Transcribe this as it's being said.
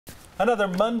Another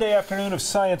Monday afternoon of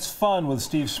science fun with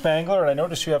Steve Spangler, and I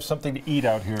notice you have something to eat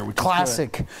out here, which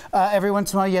classic. is Every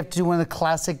once in a while you have to do one of the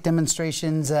classic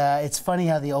demonstrations. It's funny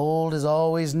how the old is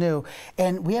always new.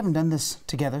 And we haven't done this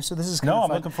together, so this is kind of fun.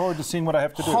 No, I'm looking forward to seeing what I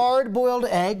have to do. Hard-boiled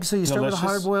egg. So you start with a Delicious.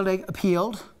 hard-boiled egg,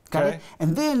 peeled. Got it?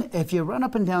 And then, if you run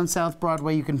up and down South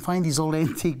Broadway, you can find these old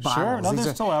antique bottles. Sure, no,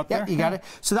 they're still out there. Yeah, you got it.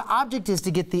 So the object is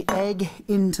to get the egg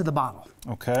into the bottle.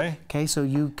 Okay. Okay, so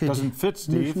you could... Doesn't fit,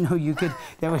 Steve. No, you could...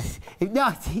 That was,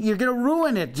 no, you're going to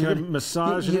ruin it. You're going to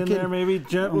massage it in there maybe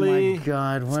gently. Oh, my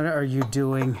God. What are you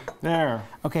doing? There.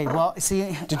 Okay, well,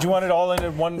 see... Did you want it all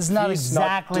in one piece, not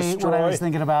exactly what I was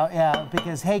thinking about, yeah,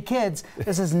 because, hey, kids,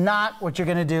 this is not what you're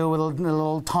going to do with a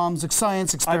little Tom's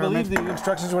Science experiment. I believe the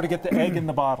instructions were to get the egg in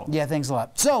the bottle. Yeah, thanks a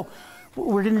lot. So,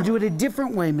 we're going to do it a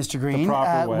different way, Mr. Green. The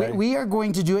proper way. We are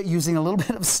going to do it using a little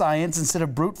bit of science instead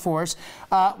of brute force.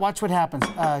 Watch what happens.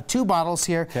 2 bottles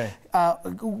here. Okay.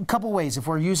 A couple ways. If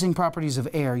we're using properties of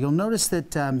air, you'll notice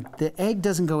that the egg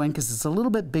doesn't go in because it's a little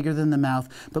bit bigger than the mouth.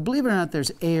 But believe it or not, there's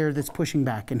air that's pushing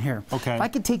back in here. Okay. If I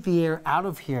could take the air out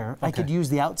of here, I could use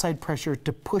the outside pressure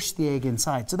to push the egg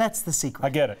inside. So that's the secret. I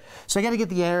get it. So I got to get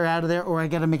the air out of there, or I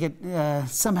got to make it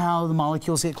somehow the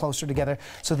molecules get closer together.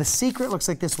 So the secret looks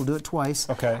like this. We'll do it twice.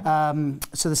 Okay.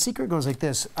 So the secret goes like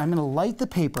this. I'm going to light the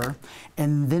paper,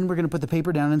 and then we're going to put the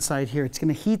paper down inside here. It's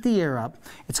going to heat the air up.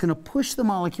 It's going to push the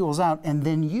molecules out, and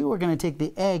then you are going to take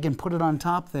the egg and put it on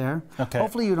top there. Okay.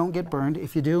 Hopefully you don't get burned.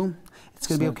 If you do, it's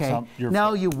going to be okay.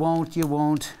 No, you won't. You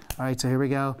won't. All right, so here we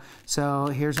go. So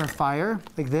here's our fire,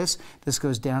 like this. This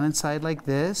goes down inside like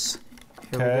this.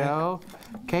 Here we go.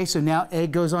 Okay, so now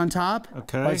egg goes on top.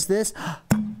 Okay. What's this?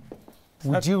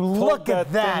 Would you look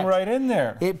at that? Thing right in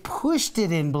there. It pushed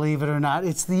it in, believe it or not.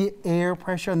 It's the air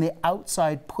pressure on the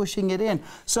outside pushing it in.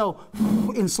 So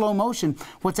in slow motion,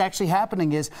 what's actually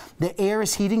happening is the air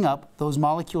is heating up, those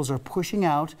molecules are pushing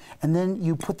out, and then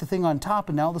you put the thing on top,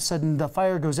 and now all of a sudden the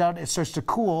fire goes out, it starts to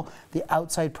cool, the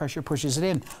outside pressure pushes it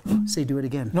in. Say, do it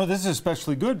again. No, this is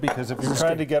especially good because if you're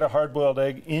trying to get a hard-boiled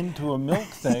egg into a milk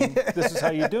thing, this is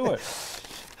how you do it.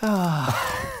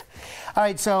 All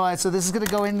right, so this is going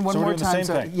to go in one more time.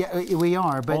 So we're doing the same thing? Yeah, we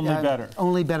are, but only better.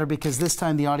 Only better because this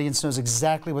time the audience knows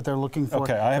exactly what they're looking for.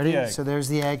 Okay, I have the egg. So there's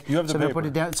the egg. You have the paper. So put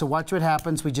it down. So watch what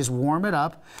happens. We just warm it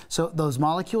up. So those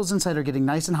molecules inside are getting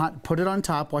nice and hot. Put it on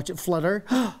top. Watch it flutter.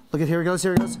 Look at here it goes.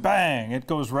 Here it goes. Bang! It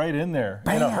goes right in there.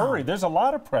 Bam. In a hurry. There's a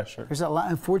lot of pressure. There's a lot.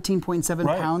 14.7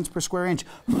 pounds per square inch.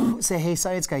 Say, hey,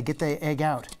 science guy, get the egg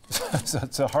out. So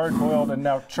it's a hard-boiled and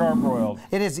now charbroiled.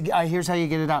 It is. Here's how you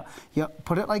get it out. You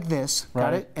put it like this.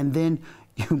 Got it? And then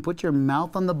you put your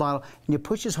mouth on the bottle and you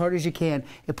push as hard as you can.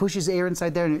 It pushes air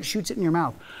inside there and it shoots it in your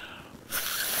mouth.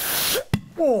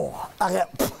 Oh,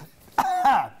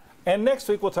 and next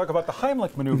week we'll talk about the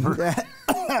Heimlich maneuver.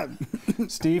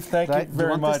 Steve, thank you very much. Do you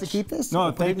want this to keep this?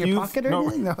 No, thank you. In your pocket or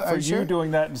anything? No, for you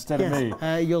doing that instead of me.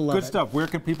 You'll love it. Good stuff. Where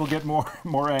can people get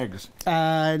more eggs?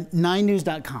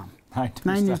 9news.com.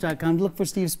 9news.com. Look for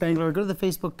Steve Spangler. Go to the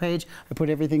Facebook page. I put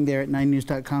everything there at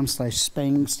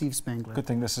 9news.com/Steve Spangler. Good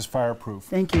thing this is fireproof.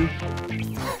 Thank you.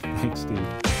 Thanks, Steve.